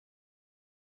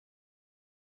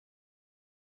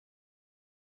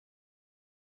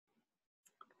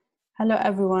Hello,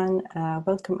 everyone.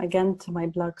 Welcome again to my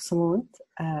blog, Sumood.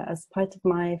 As part of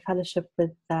my fellowship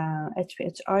with the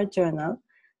HPHR Journal,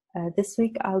 this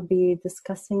week I'll be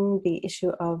discussing the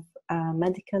issue of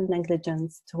medical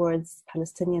negligence towards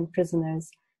Palestinian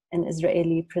prisoners in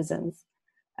Israeli prisons.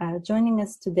 Joining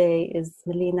us today is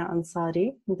Milena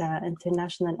Ansari, the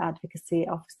International Advocacy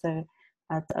Officer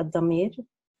at Addameer,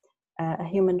 a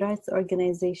human rights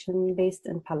organization based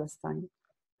in Palestine.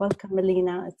 Welcome,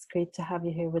 Milena. It's great to have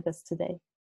you here with us today.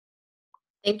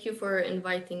 Thank you for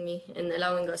inviting me and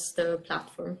allowing us the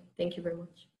platform. Thank you very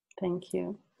much. Thank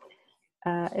you.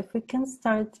 If we can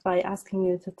start by asking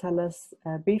you to tell us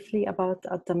briefly about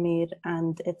Addameer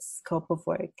and its scope of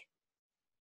work.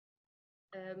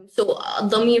 So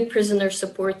Addameer Prisoner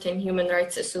Support and Human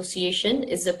Rights Association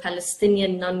is a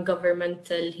Palestinian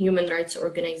non-governmental human rights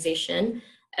organization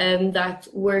that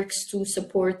works to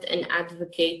support and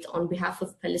advocate on behalf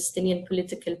of Palestinian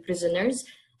political prisoners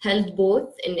held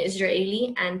both in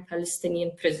Israeli and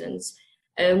Palestinian prisons.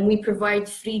 We provide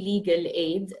free legal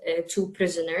aid to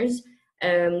prisoners.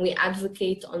 We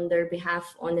advocate on their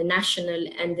behalf on a national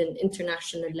and an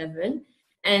international level,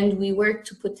 and we work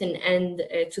to put an end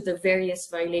to the various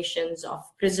violations of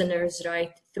prisoners'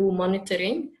 rights through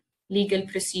monitoring, legal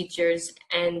procedures,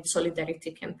 and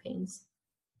solidarity campaigns.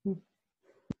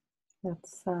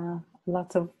 That's a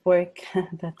lot of work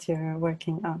that you're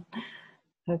working on.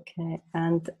 Okay,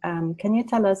 and can you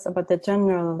tell us about the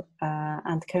general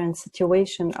and current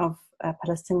situation of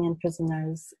Palestinian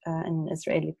prisoners in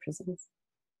Israeli prisons?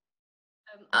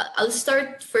 I'll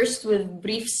start first with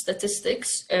brief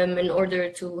statistics in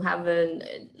order to have a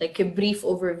brief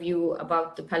overview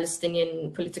about the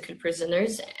Palestinian political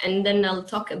prisoners, and then I'll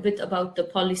talk a bit about the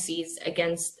policies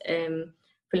against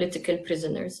political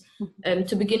prisoners.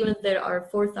 To begin with, there are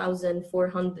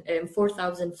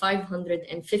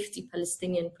 4,550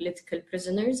 Palestinian political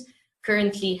prisoners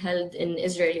currently held in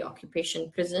Israeli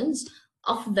occupation prisons.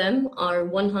 Of them are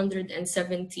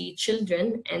 170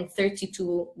 children and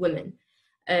 32 women.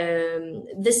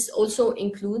 This also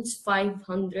includes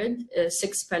 500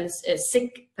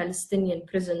 sick Palestinian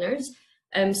prisoners,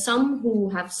 some who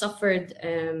have suffered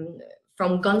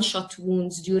from gunshot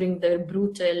wounds during their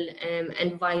brutal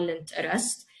and violent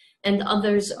arrest, and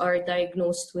others are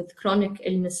diagnosed with chronic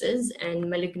illnesses and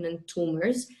malignant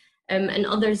tumors, and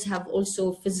others have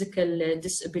also physical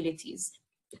disabilities.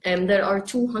 There are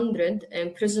 200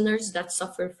 prisoners that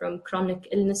suffer from chronic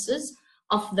illnesses.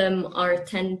 Of them are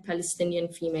 10 Palestinian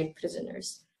female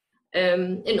prisoners.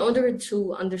 In order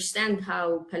to understand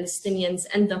how Palestinians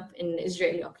end up in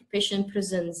Israeli occupation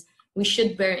prisons, we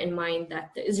should bear in mind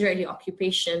that the Israeli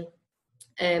occupation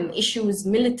issues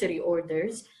military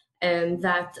orders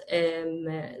that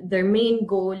their main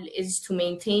goal is to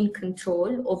maintain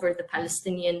control over the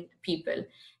Palestinian people.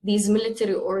 These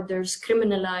military orders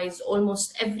criminalize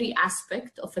almost every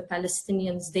aspect of a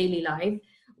Palestinian's daily life.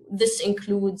 This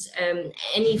includes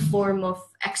any form of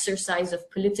exercise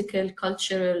of political,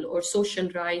 cultural, or social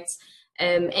rights,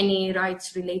 any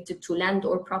rights related to land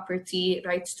or property,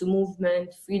 rights to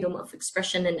movement, freedom of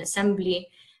expression and assembly.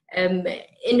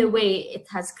 In a way, it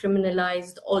has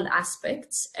criminalized all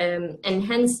aspects, and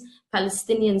hence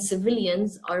Palestinian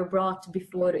civilians are brought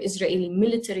before Israeli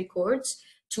military courts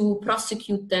to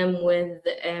prosecute them with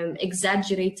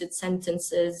exaggerated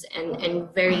sentences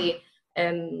and very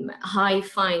high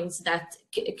fines that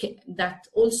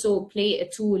also play a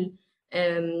tool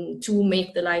to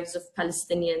make the lives of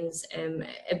Palestinians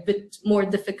a bit more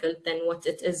difficult than what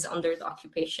it is under the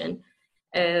occupation.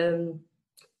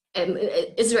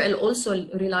 Israel also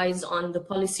relies on the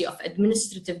policy of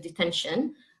administrative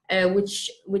detention,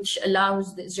 which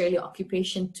allows the Israeli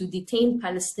occupation to detain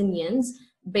Palestinians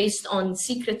based on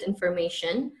secret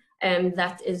information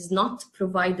that is not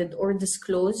provided or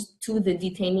disclosed to the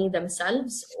detainee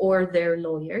themselves or their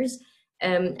lawyers.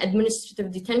 Administrative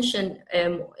detention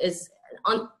is,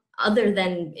 other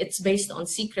than it's based on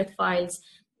secret files,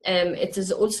 it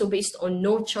is also based on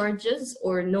no charges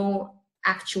or no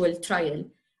actual trial.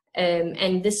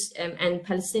 And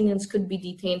Palestinians could be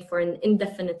detained for an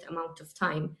indefinite amount of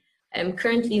time.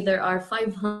 Currently, there are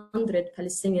 500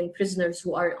 Palestinian prisoners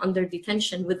who are under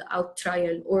detention without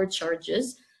trial or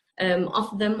charges.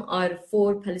 Of them are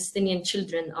 4 Palestinian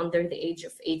children under the age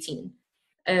of 18.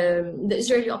 The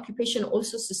Israeli occupation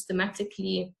also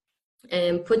systematically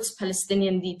puts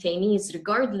Palestinian detainees,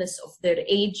 regardless of their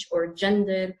age or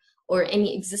gender or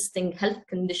any existing health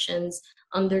conditions,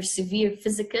 under severe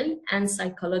physical and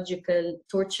psychological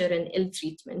torture and ill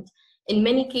treatment. In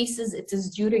many cases, it is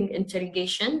during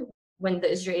interrogation when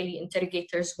the Israeli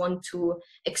interrogators want to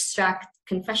extract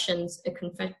confessions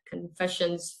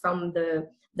from the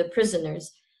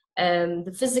prisoners.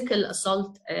 The physical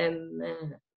assault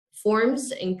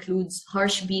forms includes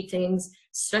harsh beatings,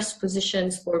 stress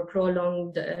positions for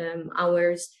prolonged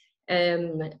hours,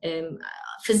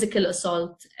 physical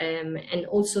assault, and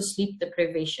also sleep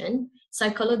deprivation.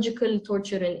 Psychological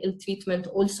torture and ill treatment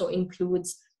also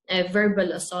includes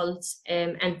verbal assaults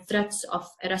and threats of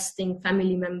arresting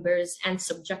family members and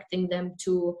subjecting them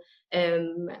to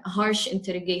harsh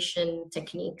interrogation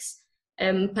techniques.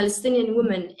 Palestinian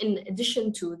women, in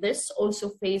addition to this,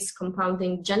 also face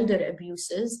compounding gender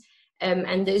abuses,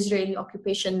 and the Israeli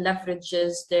occupation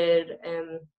leverages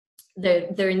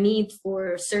their need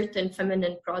for certain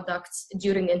feminine products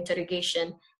during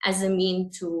interrogation as a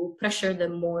means to pressure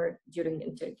them more during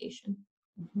interrogation.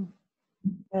 Mm-hmm.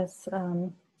 Yes,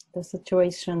 the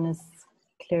situation is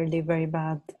clearly very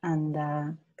bad and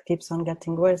keeps on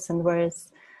getting worse and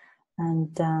worse.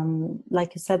 And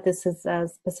like you said, this is a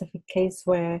specific case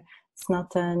where it's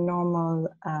not a normal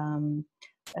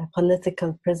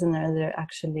political prisoner. They're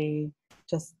actually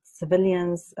just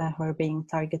civilians who are being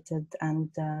targeted and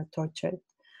tortured.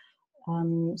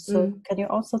 So can you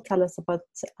also tell us about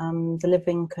the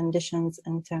living conditions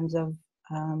in terms of,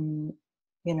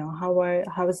 you know,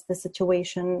 how is the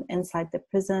situation inside the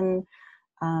prison?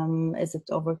 Is it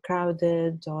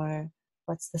overcrowded, or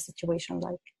what's the situation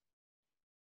like?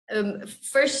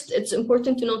 First, it's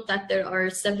important to note that there are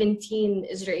 17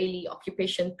 Israeli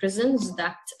occupation prisons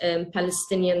that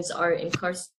Palestinians are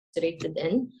incarcerated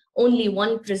in. Only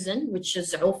one prison, which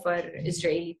is Ofar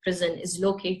Israeli prison, is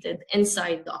located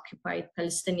inside the occupied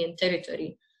Palestinian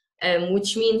territory,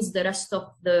 which means the rest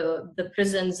of the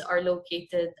prisons are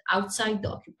located outside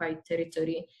the occupied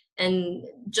territory. And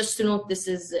just to note, this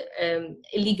is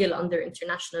illegal under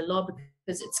international law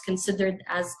because it's considered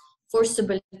as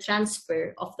forcible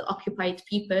transfer of the occupied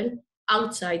people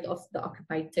outside of the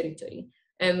occupied territory.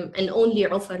 And only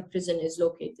Ofar prison is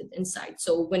located inside.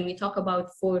 So when we talk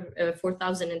about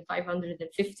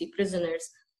 4,550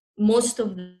 prisoners, most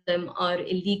of them are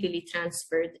illegally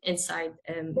transferred inside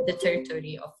the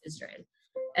territory of Israel.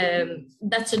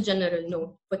 That's a general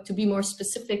note, but to be more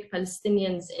specific,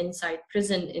 Palestinians inside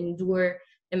prison endure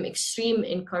extreme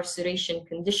incarceration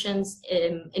conditions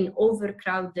in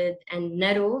overcrowded and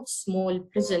narrow small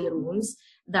prison rooms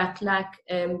that lack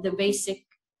the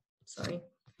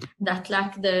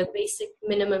basic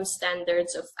minimum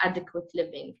standards of adequate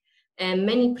living.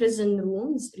 Many prison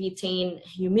rooms retain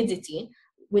humidity,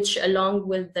 which along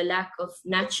with the lack of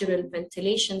natural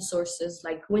ventilation sources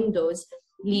like windows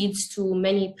leads to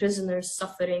many prisoners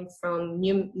suffering from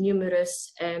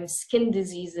numerous skin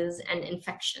diseases and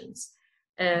infections.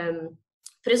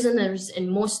 Prisoners in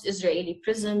most Israeli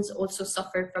prisons also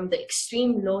suffer from the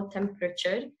extreme low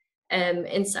temperature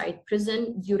inside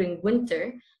prison during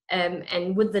winter,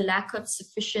 and with the lack of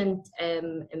sufficient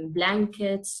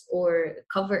blankets or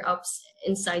cover-ups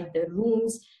inside the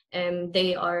rooms,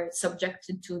 they are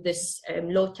subjected to this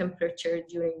low temperature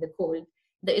during the cold.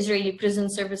 The Israeli prison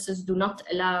services do not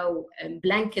allow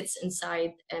blankets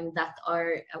inside that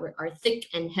are thick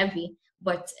and heavy,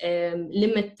 but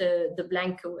limit the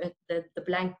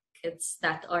blankets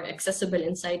that are accessible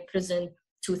inside prison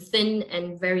to thin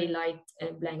and very light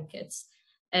blankets.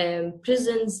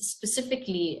 Prisoners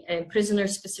specifically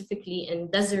in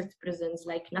desert prisons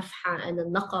like Nafha and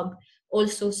Al-Naqab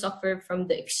also suffer from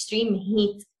the extreme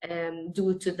heat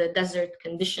due to the desert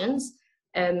conditions.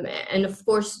 And of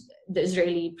course, the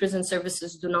Israeli prison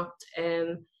services do not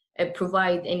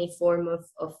provide any form of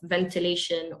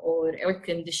ventilation or air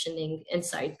conditioning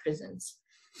inside prisons.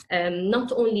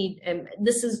 Not only,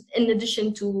 this is in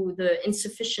addition to the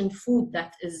insufficient food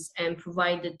that is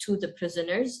provided to the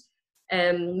prisoners.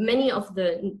 Many of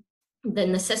the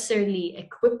necessary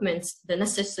equipments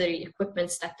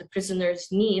that the prisoners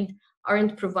need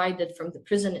aren't provided from the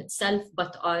prison itself,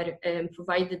 but are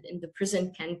provided in the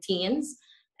prison canteens,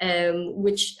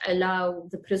 which allow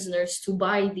the prisoners to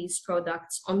buy these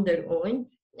products on their own.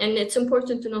 And it's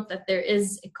important to note that there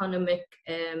is economic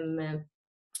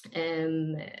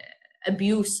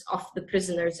abuse of the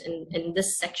prisoners in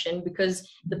this section, because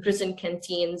the prison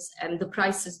canteens and the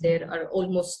prices there are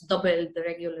almost double the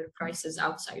regular prices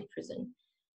outside prison.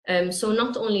 So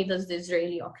not only does the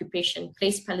Israeli occupation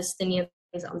place Palestinians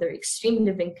under extreme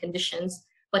living conditions,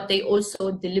 but they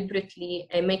also deliberately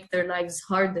make their lives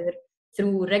harder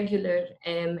through regular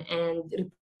and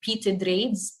repeated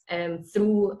raids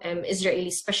through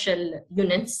Israeli special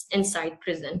units inside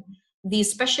prison.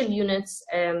 These special units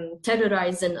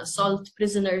terrorize and assault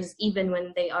prisoners even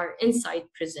when they are inside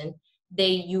prison.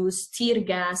 They use tear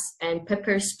gas and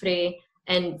pepper spray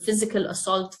and physical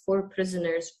assault for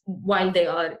prisoners while they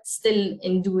are still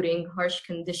enduring harsh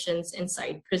conditions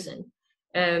inside prison.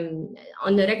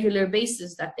 on a regular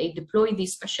basis that they deploy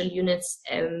these special units,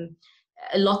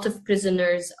 a lot of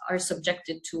prisoners are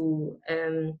subjected to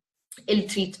ill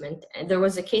treatment. And there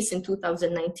was a case in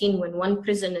 2019 when one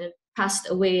prisoner passed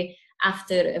away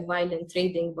after a violent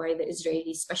raiding by the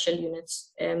Israeli special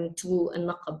units to a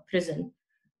Naqab prison.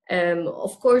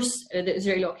 Of course, the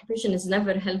Israeli occupation is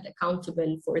never held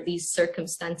accountable for these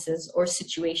circumstances or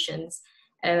situations.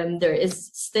 There is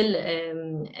still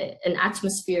an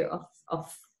atmosphere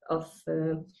of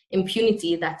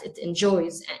impunity that it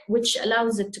enjoys, which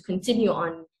allows it to continue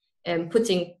on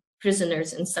putting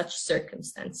prisoners in such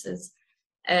circumstances.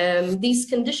 These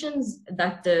conditions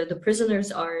that the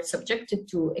prisoners are subjected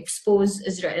to expose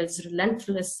Israel's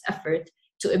relentless effort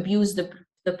to abuse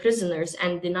the prisoners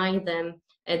and deny them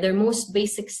their most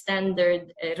basic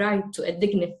standard right to a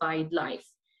dignified life,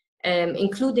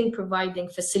 including providing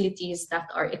facilities that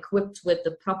are equipped with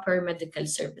the proper medical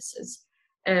services.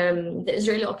 The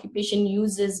Israeli occupation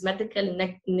uses medical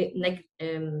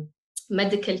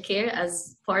care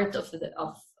as part of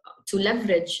to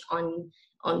leverage on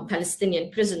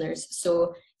Palestinian prisoners.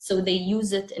 So they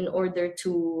use it in order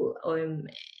to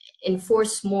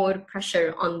enforce more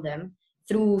pressure on them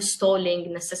through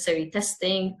stalling necessary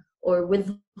testing or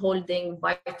withholding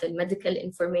vital medical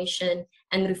information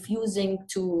and refusing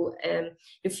to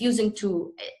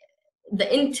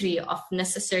the entry of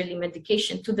necessary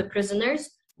medication to the prisoners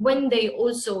when they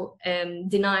also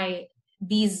deny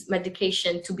these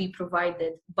medication to be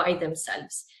provided by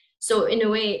themselves. So in a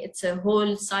way, it's a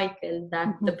whole cycle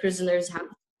that the prisoners have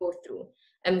to go through.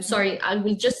 I'm sorry, I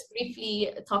will just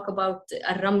briefly talk about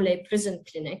Al-Ramle prison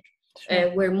clinic,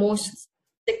 where most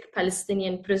sick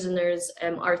Palestinian prisoners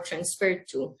are transferred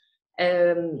to.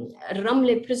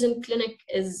 Al-Ramle prison clinic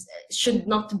should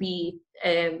not be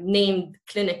named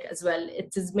clinic as well.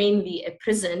 It is mainly a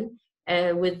prison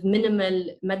with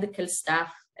minimal medical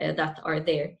staff that are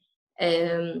there.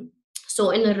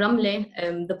 So in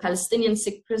Al-Ramle, the Palestinian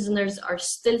sick prisoners are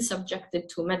still subjected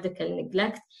to medical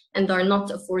neglect and are not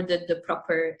afforded the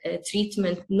proper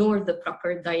treatment nor the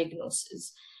proper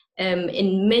diagnosis.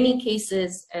 In many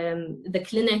cases, the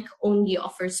clinic only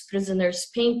offers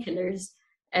prisoners painkillers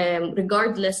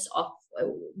regardless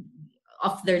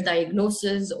of their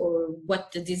diagnosis or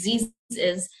what the disease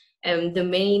is. The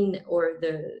main or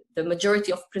the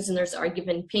majority of prisoners are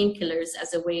given painkillers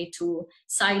as a way to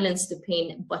silence the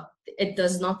pain, but it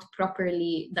does not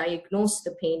properly diagnose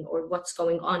the pain or what's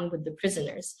going on with the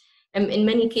prisoners. In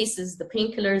many cases, the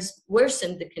painkillers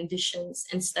worsen the conditions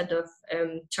instead of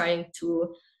trying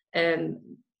to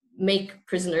make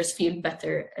prisoners feel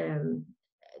better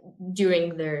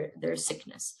during their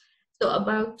sickness. So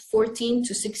about 14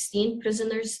 to 16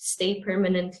 prisoners stay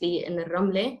permanently in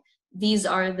Ramle. These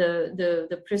are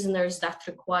the prisoners that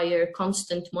require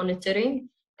constant monitoring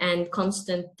and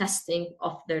constant testing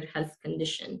of their health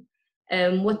condition.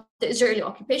 What the Israeli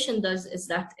occupation does is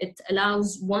that it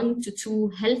allows 1 to 2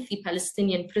 healthy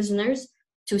Palestinian prisoners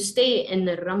to stay in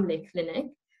the Ramle clinic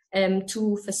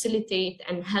to facilitate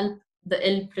and help the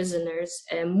ill prisoners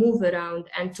move around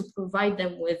and to provide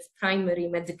them with primary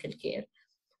medical care.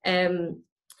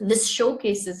 This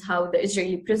showcases how the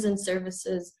Israeli prison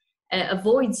services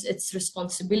avoids its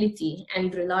responsibility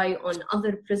and rely on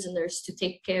other prisoners to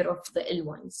take care of the ill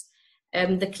ones.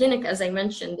 The clinic, as I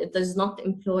mentioned, it does not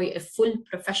employ a full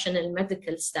professional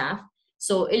medical staff,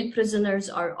 so ill prisoners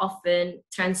are often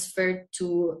transferred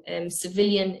to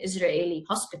civilian Israeli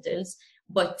hospitals,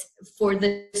 but for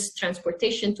this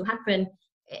transportation to happen,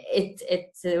 it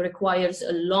requires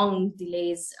long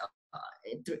delays.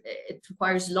 It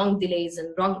requires long delays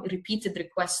and repeated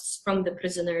requests from the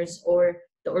prisoners or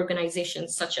the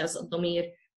organizations such as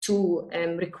Addameer to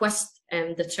request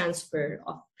the transfer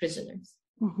of prisoners.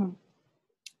 Mm-hmm.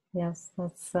 Yes,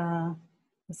 that's the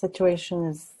situation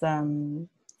is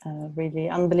really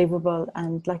unbelievable,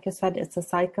 and like you said, it's a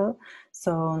cycle.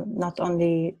 So not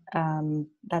only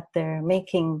that they're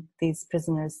making these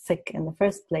prisoners sick in the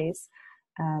first place,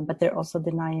 but they're also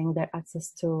denying their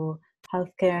access to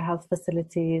healthcare, health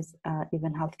facilities,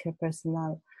 even healthcare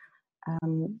personnel.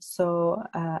 So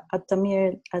at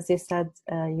Addameer, as you said,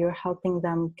 you're helping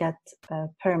them get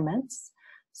permits.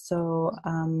 So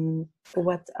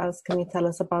what else can you tell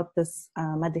us about this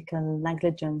medical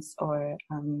negligence, or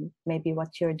maybe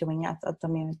what you're doing at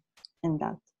Addameer in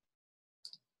that?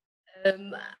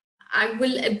 I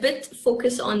will a bit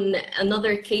focus on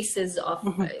another cases of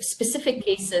specific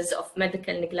cases of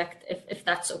medical neglect, if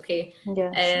that's okay.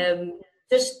 Yes.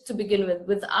 Just to begin with,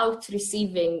 without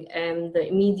receiving the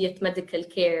immediate medical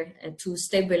care to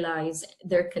stabilize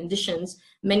their conditions,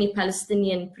 many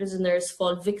Palestinian prisoners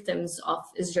fall victims of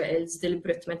Israel's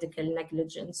deliberate medical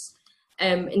negligence.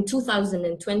 In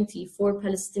 2020, 4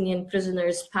 Palestinian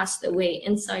prisoners passed away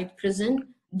inside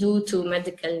prison due to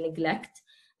medical neglect.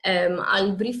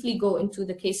 I'll briefly go into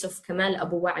the case of Kamal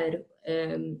Abu Wa'ir,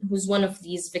 who's one of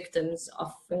these victims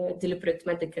of deliberate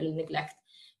medical neglect.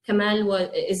 Kamal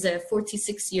is a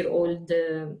 46-year-old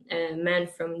man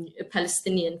from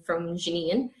Palestinian from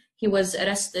Jenin. He was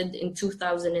arrested in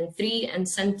 2003 and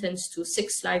sentenced to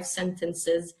 6 life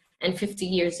sentences and 50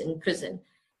 years in prison.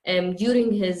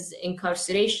 During his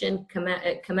incarceration,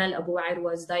 Kamal Abu Wa'ir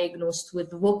was diagnosed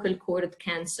with vocal cord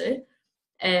cancer,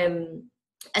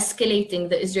 escalating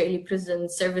the Israeli prison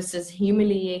services'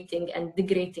 humiliating and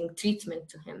degrading treatment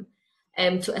to him.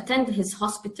 To attend his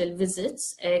hospital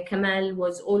visits, Kamal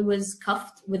was always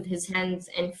cuffed with his hands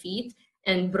and feet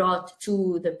and brought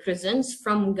to the prisons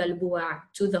from Galboa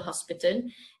to the hospital.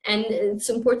 And it's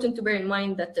important to bear in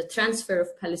mind that the transfer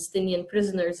of Palestinian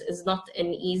prisoners is not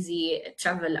an easy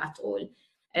travel at all.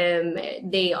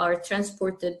 They are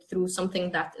transported through something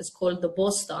that is called the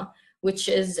bosta, which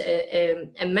is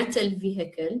a metal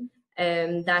vehicle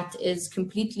that is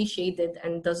completely shaded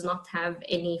and does not have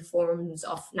any forms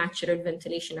of natural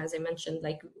ventilation, as I mentioned,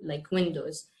 like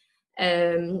windows.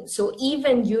 So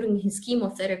even during his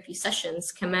chemotherapy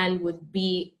sessions, Kamal would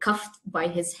be cuffed by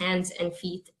his hands and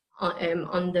feet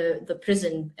on the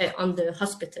prison, on the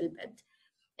hospital bed.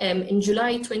 In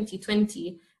July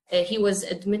 2020, he was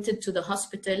admitted to the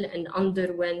hospital and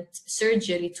underwent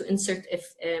surgery to insert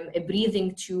a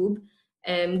breathing tube,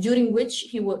 during which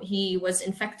he was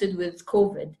infected with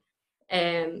COVID.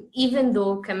 Even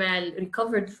though Kamal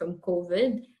recovered from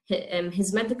COVID,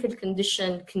 his medical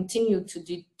condition continued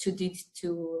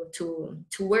to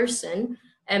worsen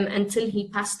until he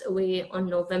passed away on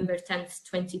November 10th,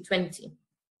 2020.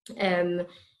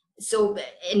 So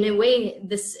in a way,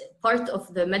 this part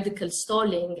of the medical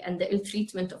stalling and the ill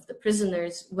treatment of the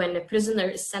prisoners, when a prisoner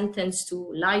is sentenced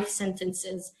to life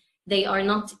sentences, they are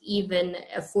not even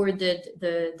afforded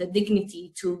the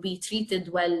dignity to be treated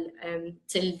well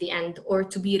till the end, or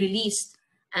to be released,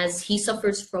 as he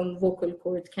suffers from vocal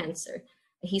cord cancer.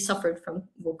 He suffered from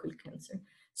vocal cancer.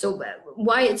 So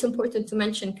why it's important to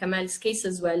mention Kamal's case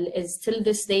as well is, till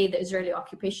this day, the Israeli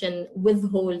occupation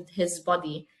withhold his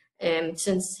body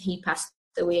since he passed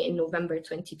away in November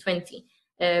 2020.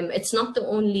 It's not the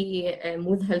only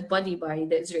withheld body by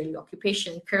the Israeli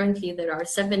occupation. Currently, there are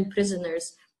 7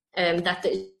 prisoners that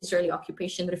the Israeli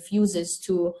occupation refuses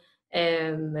to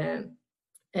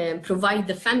provide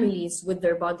the families with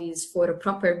their bodies for a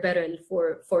proper burial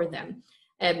for them.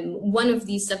 One of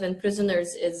these 7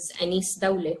 prisoners is Anis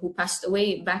Dawle, who passed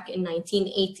away back in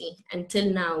 1980.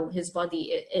 Until now, his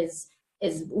body is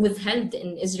withheld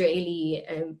in Israeli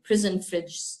prison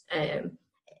fridges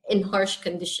in harsh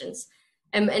conditions.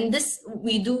 And this,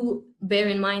 we do bear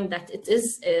in mind that it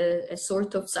is a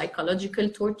sort of psychological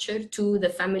torture to the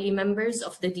family members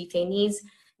of the detainees,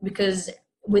 because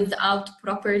without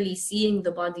properly seeing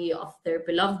the body of their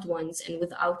beloved ones and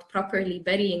without properly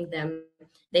burying them,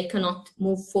 they cannot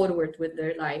move forward with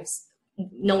their lives,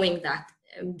 knowing that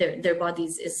their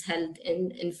bodies is held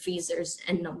in freezers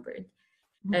and numbered.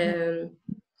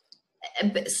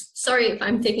 Sorry if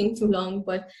I'm taking too long,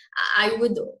 but I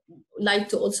would like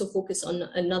to also focus on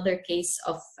another case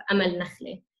of Amal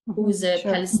Nakhle, who's a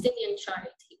Palestinian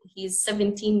child. He's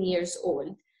 17 years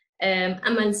old.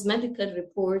 Amal's medical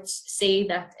reports say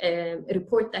that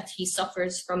report that he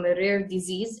suffers from a rare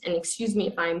disease, and excuse me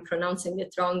if I'm pronouncing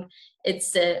it wrong,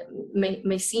 it's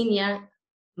myasthenia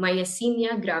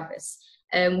gravis,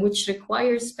 which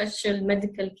requires special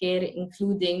medical care,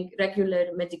 including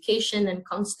regular medication and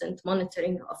constant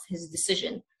monitoring of his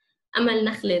decision. Amal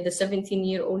Nakhle, the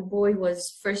 17-year-old boy,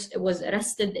 was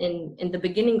arrested in the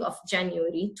beginning of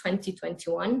January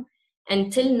 2021.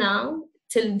 Until now,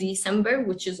 till December,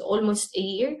 which is almost a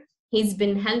year, he's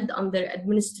been held under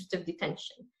administrative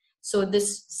detention. So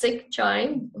this sick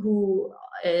child, who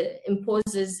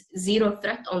imposes zero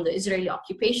threat on the Israeli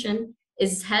occupation,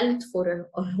 is held for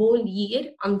a whole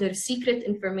year under secret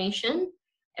information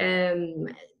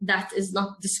that is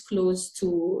not disclosed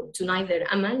to neither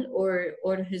Amal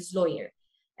or his lawyer.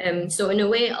 So in a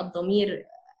way, Addameer,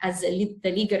 as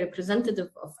the legal representative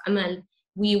of Amal,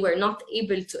 we were not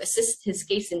able to assist his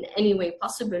case in any way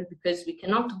possible, because we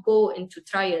cannot go into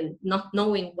trial not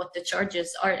knowing what the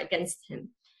charges are against him.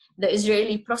 The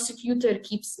Israeli prosecutor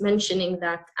keeps mentioning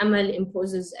that Amal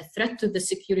imposes a threat to the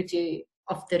security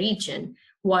of the region,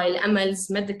 while Amal's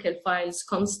medical files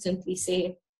constantly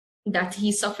say that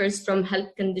he suffers from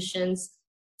health conditions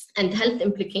and health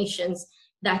implications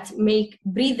that make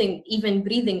even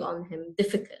breathing on him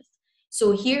difficult.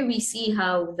 So here we see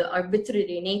how the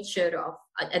arbitrary nature of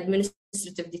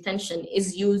administrative detention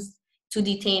is used to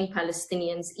detain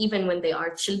Palestinians even when they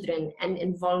are children and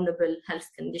in vulnerable health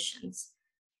conditions.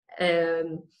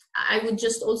 I would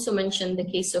just also mention the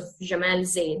case of Jamal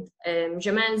Zaid.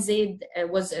 Jamal Zaid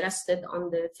was arrested on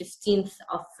the 15th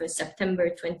of September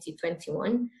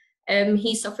 2021.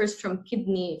 He suffers from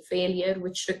kidney failure,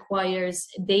 which requires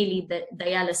daily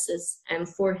dialysis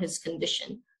for his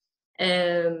condition.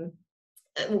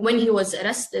 When he was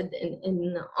arrested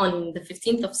on the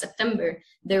 15th of September,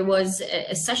 there was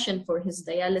a session for his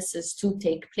dialysis to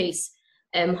take place.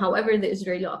 However, the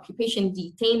Israeli occupation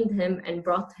detained him and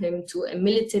brought him to a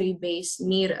military base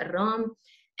near Aram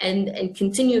and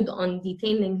continued on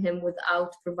detaining him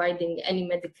without providing any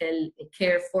medical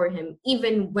care for him,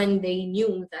 even when they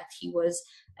knew that he was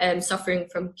suffering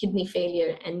from kidney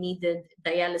failure and needed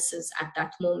dialysis at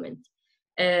that moment.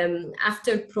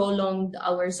 After prolonged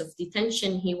hours of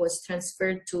detention, he was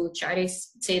transferred to Chari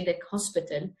Tzedek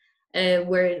Hospital,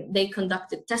 where they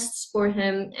conducted tests for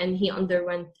him and he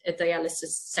underwent a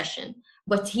dialysis session.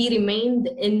 But he remained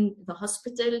in the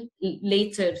hospital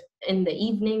later in the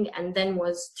evening and then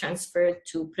was transferred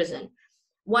to prison.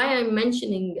 Why I'm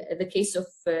mentioning the case of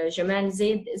Jamal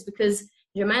Zaid is because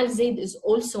Jamal Zaid is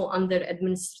also under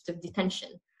administrative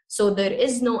detention. So there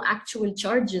is no actual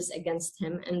charges against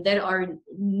him and there are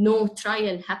no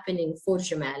trial happening for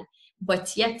Jamal,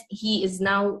 but yet he is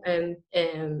now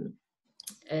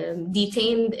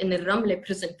detained in the Ramle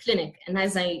prison clinic. And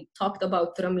as I talked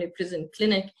about the Ramle prison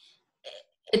clinic,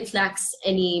 it lacks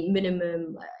any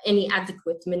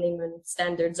adequate minimum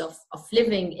standards of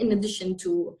living, in addition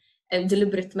to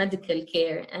deliberate medical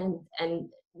care and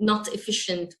not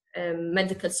efficient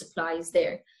medical supplies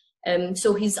there.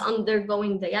 So he's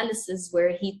undergoing dialysis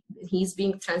where he's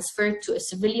being transferred to a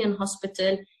civilian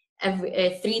hospital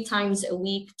 3 times a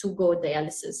week to go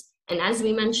dialysis. And as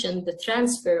we mentioned, the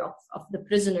transfer of the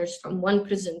prisoners from one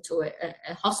prison to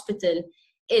a hospital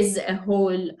is a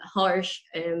whole harsh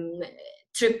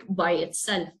trip by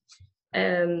itself.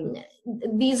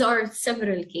 These are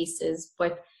several cases,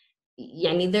 but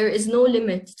there is no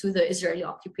limit to the Israeli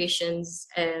occupation's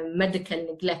medical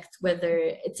neglect, whether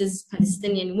it is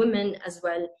Palestinian women as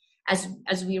well.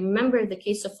 As we remember the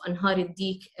case of Anhar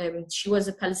Dik, she was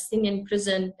a Palestinian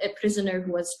prisoner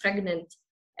who was pregnant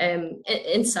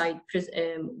inside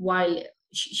prison, while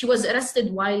she was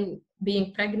arrested while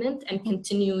being pregnant and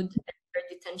continued her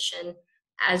detention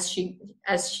as she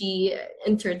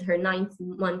entered her 9th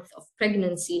month of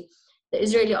pregnancy. The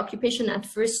Israeli occupation at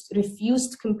first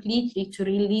refused completely to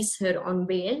release her on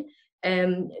bail,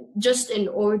 just in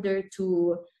order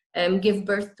to give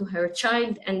birth to her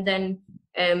child and then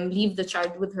leave the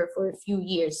child with her for a few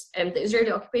years. The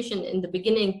Israeli occupation in the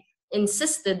beginning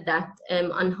insisted that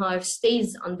Anhar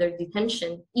stays under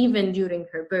detention even during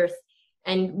her birth.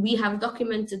 And we have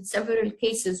documented several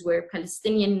cases where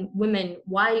Palestinian women,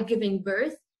 while giving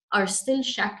birth, are still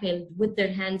shackled with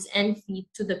their hands and feet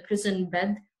to the prison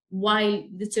bed while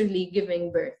literally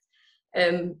giving birth.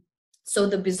 So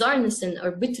the bizarreness and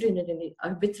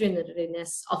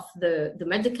arbitrariness of the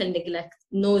medical neglect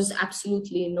knows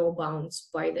absolutely no bounds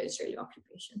by the Israeli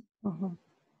occupation. Mm-hmm.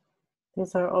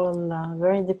 These are all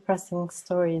very depressing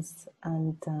stories.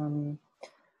 And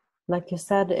like you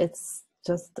said, it's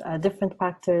just different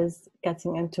factors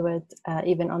getting into it.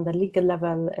 Even on the legal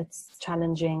level, it's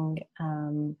challenging.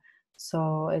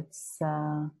 So it's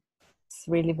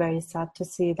really very sad to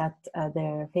see that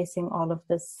they're facing all of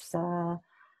this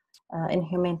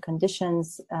inhumane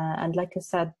conditions. And like you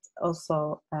said,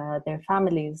 also their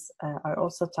families are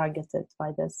also targeted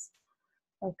by this.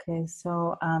 Okay,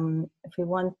 so if we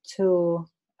want to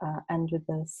end with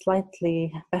a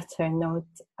slightly better note,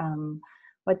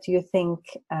 what do you think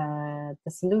the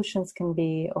solutions can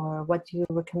be, or what do you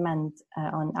recommend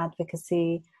on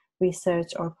advocacy,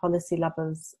 research, or policy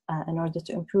levels in order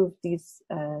to improve these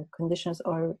conditions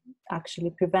or actually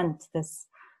prevent this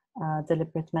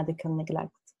deliberate medical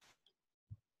neglect?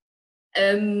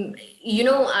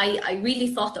 I really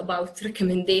thought about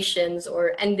recommendations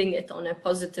or ending it on a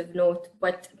positive note,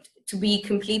 but to be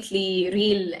completely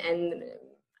real and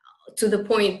to the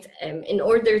point, in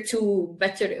order to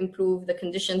better improve the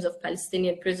conditions of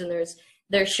Palestinian prisoners,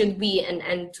 there should be an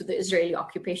end to the Israeli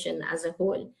occupation as a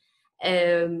whole.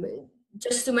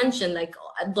 Just to mention, like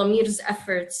Addameer's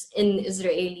efforts in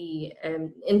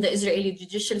the Israeli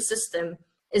judicial system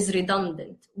is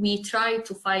redundant. We try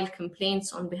to file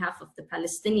complaints on behalf of the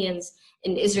Palestinians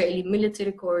in Israeli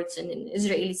military courts and in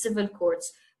Israeli civil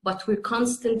courts, but we're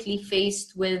constantly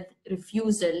faced with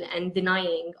refusal and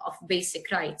denying of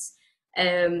basic rights.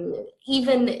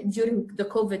 Even during the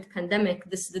COVID pandemic,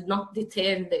 this did not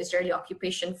deter the Israeli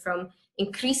occupation from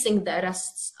increasing the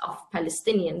arrests of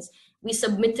Palestinians. We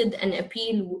submitted an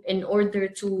appeal in order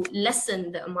to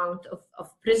lessen the amount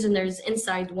of prisoners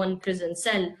inside one prison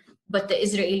cell, but the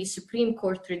Israeli Supreme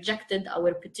Court rejected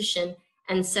our petition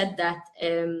and said that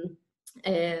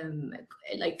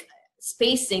like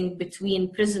spacing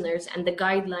between prisoners and the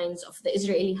guidelines of the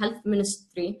Israeli Health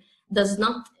Ministry does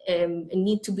not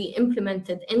need to be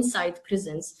implemented inside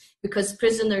prisons, because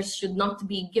prisoners should not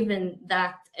be given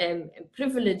that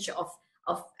privilege of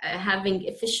having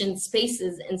efficient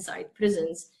spaces inside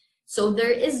prisons. So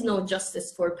there is no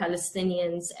justice for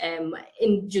Palestinians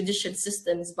in judicial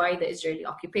systems by the Israeli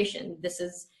occupation. This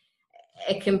is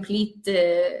a complete,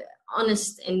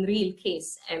 honest and real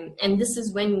case. And this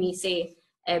is when we say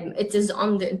it is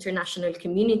on the international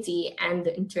community and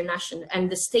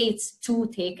the states to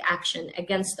take action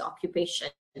against the occupation.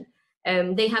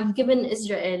 They have given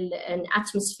Israel an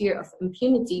atmosphere of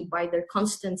impunity by their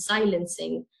constant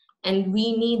silencing, and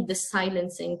we need the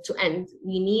silencing to end.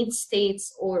 We need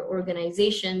states or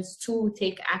organizations to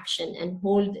take action and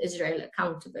hold Israel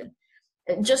accountable.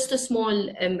 Just a small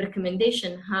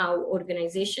recommendation how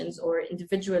organizations or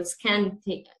individuals can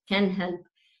help.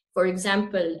 For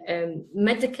example,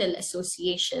 medical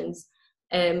associations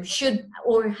should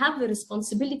or have a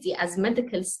responsibility as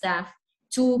medical staff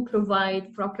to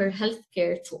provide proper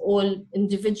healthcare to all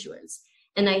individuals.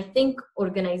 And I think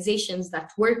organizations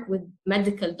that work with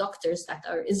medical doctors that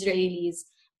are Israelis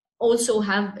also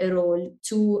have a role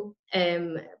to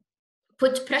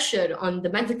put pressure on the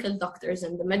medical doctors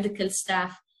and the medical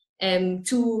staff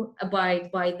to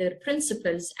abide by their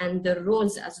principles and their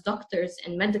roles as doctors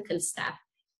and medical staff.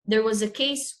 There was a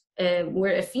case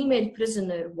where a female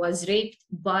prisoner was raped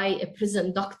by a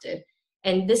prison doctor.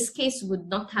 And this case would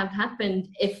not have happened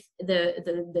if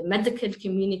the medical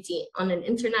community on an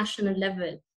international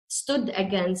level stood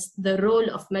against the role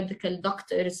of medical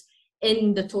doctors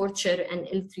in the torture and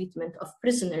ill treatment of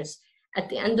prisoners. At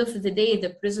the end of the day,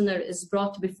 the prisoner is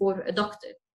brought before a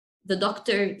doctor. The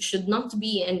doctor should not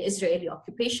be an Israeli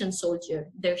occupation soldier.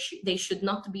 They should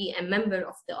not be a member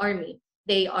of the army.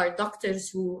 They are doctors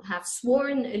who have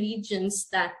sworn allegiance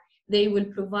that they will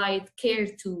provide care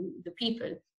to the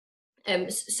people.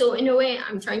 So in a way,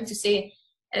 I'm trying to say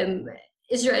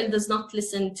Israel does not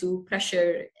listen to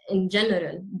pressure in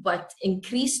general, but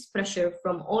increased pressure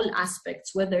from all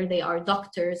aspects, whether they are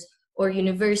doctors or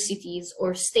universities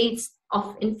or states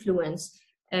of influence,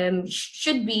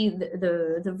 should be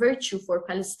the virtue for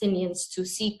Palestinians to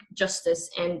seek justice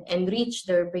and reach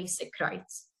their basic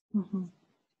rights. Mm-hmm.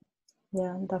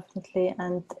 Yeah, definitely.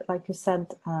 And like you said,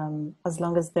 as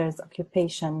long as there's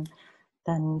occupation,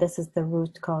 then this is the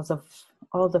root cause of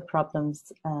all the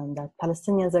problems that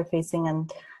Palestinians are facing, and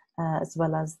as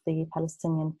well as the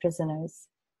Palestinian prisoners.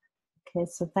 Okay,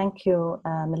 so thank you,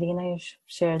 Milena. You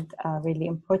shared really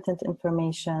important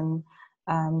information.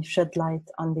 You shed light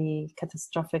on the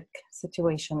catastrophic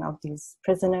situation of these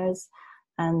prisoners,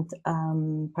 and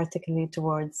particularly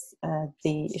towards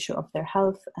the issue of their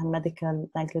health and medical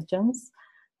negligence.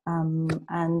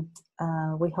 And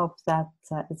we hope that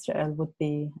Israel would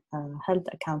be held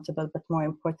accountable, but more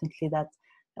importantly that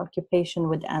the occupation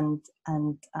would end,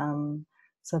 and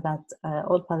so that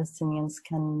all Palestinians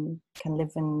can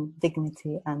live in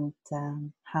dignity and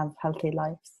have healthy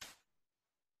lives.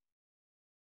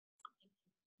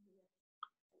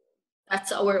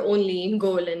 That's our only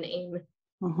goal and aim,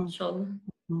 Mm-hmm. inshallah.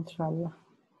 Inshallah.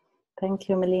 Thank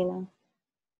you, Milena.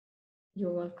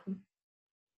 You're welcome.